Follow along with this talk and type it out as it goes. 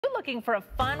looking for a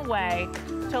fun way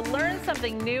to learn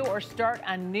something new or start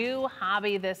a new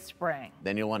hobby this spring.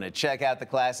 Then you'll want to check out the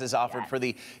classes offered for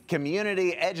the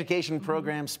Community Education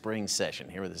Program Spring Session.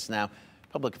 Here with us now,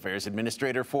 Public Affairs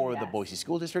Administrator for the Boise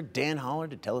School District, Dan Holler,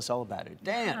 to tell us all about it.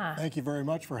 Dan. Thank you very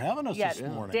much for having us this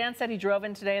morning. Dan said he drove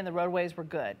in today and the roadways were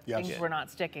good. Yes. Things were not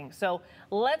sticking. So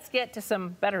let's get to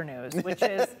some better news, which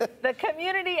is the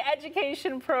Community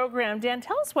Education Program. Dan,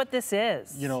 tell us what this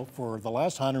is. You know, for the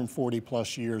last 140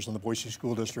 plus years in the Boise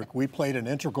School District, we played an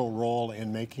integral role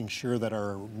in making sure that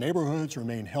our neighborhoods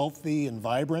remain healthy and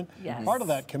vibrant. Yes. Part of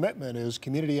that commitment is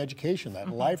community education, that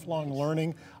lifelong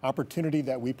learning opportunity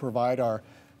that we provide our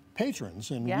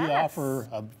patrons, and we offer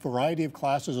a variety of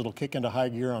classes. It'll kick into high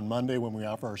gear on Monday when we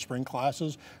offer our spring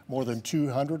classes. More than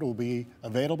 200 will be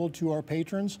available to our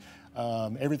patrons.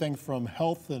 Everything from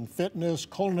health and fitness,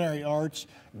 culinary arts,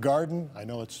 garden. I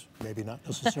know it's maybe not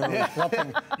necessarily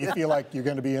something you feel like you're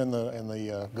going to be in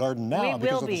the garden now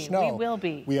because of the snow. We will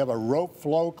be. We have a rope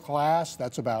flow class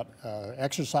that's about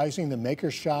exercising, the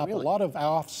maker shop, a lot of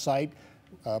off-site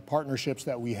partnerships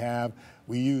that we have.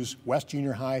 We use West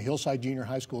Junior High, Hillside Junior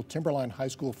High School, Timberline High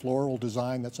School floral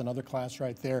design. That's another class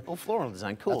right there. Oh, floral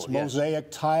design, cool. That's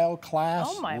mosaic tile class.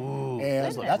 Oh my And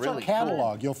goodness. that's our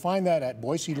catalog. You'll find that at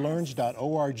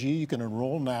boiselearns.org. You can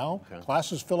enroll now.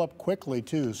 Classes fill up quickly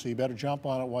too, so you better jump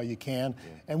on it while you can.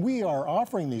 And we are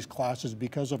offering these classes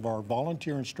because of our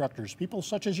volunteer instructors, people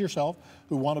such as yourself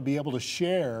who want to be able to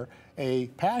share a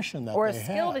passion that they have. Or a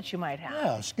skill that you might have.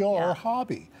 Yeah, a skill or a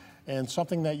hobby. And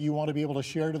something that you want to be able to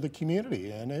share to the community,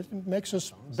 and it makes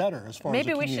us better as far as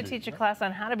Maybe we should teach a class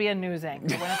on how to be a news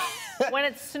anchor when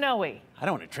it's snowy. I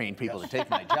don't want to train people to take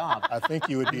my job. I think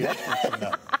you would be expert in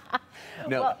that.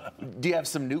 No, do you have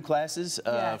some new classes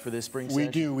for this spring session? We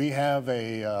do. We have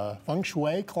a feng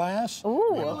shui class.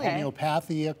 Ooh, we have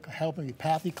a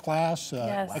homeopathy class,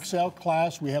 Excel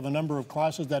class. We have a number of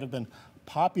classes that have been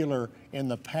popular in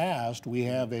the past. We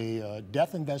have a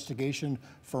death investigation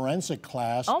forensic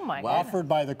class offered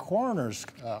by the coroner's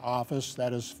office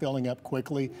that is filling up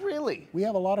quickly. Really? We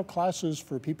have a lot of classes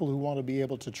for people who want to be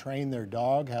able to train their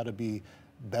dog how to be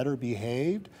better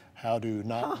behaved, how to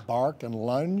not bark and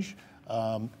lunge.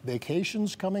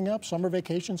 Vacations coming up, summer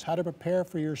vacations, how to prepare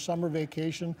for your summer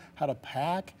vacation, how to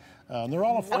pack. They're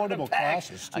all affordable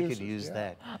classes, too. I could use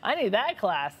that. I need that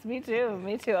class. Me too.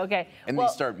 Me too. Okay. And they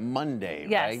start Monday, right?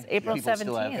 Yes, April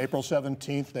 17th. April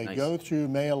 17th. They go through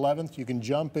May 11th. You can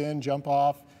jump in, jump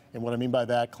off. And what I mean by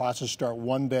that, classes start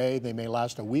one day. They may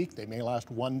last a week. They may last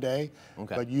one day.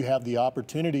 But you have the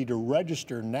opportunity to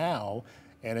register now.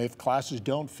 And if classes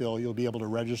don't fill, you'll be able to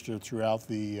register throughout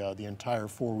the entire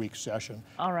 4-week session.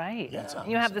 All right. Yeah.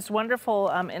 You have this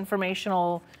wonderful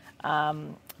informational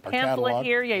pamphlet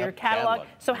here. Yeah, your catalog.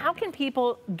 So how can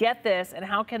people get this, and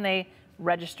how can they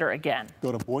register again?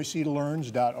 Go to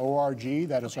boiselearns.org.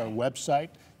 That is our website.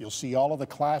 You'll see all of the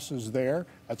classes there.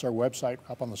 That's our website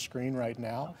up on the screen right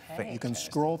now. You can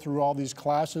scroll through all these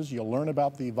classes. You'll learn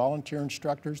about the volunteer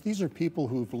instructors. These are people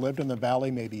who've lived in the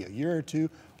Valley maybe a year or two,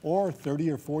 or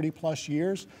 30 or 40 plus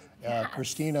years.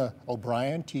 Christina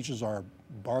O'Brien teaches our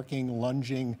barking,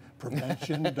 lunging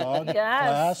prevention dog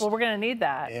class. Well, we're going to need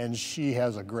that. And she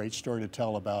has a great story to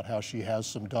tell about how she has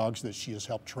some dogs that she has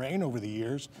helped train over the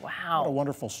years. Wow. What a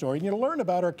wonderful story. And you learn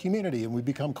about our community, and we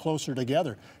become closer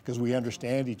together because we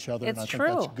understand each other. It's and I true.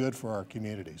 think that's good for our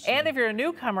communities. And if you're a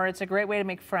newcomer, it's a great way to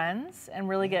make friends and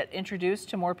really get introduced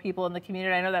to more people in the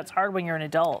community. I know that's hard when you're an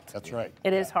adult. That's right.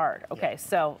 It is hard. Okay,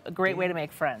 so a great way to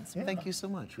make friends. Thank you so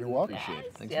much. You're welcome. Appreciate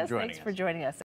it. Thanks for joining us. Thanks for joining us.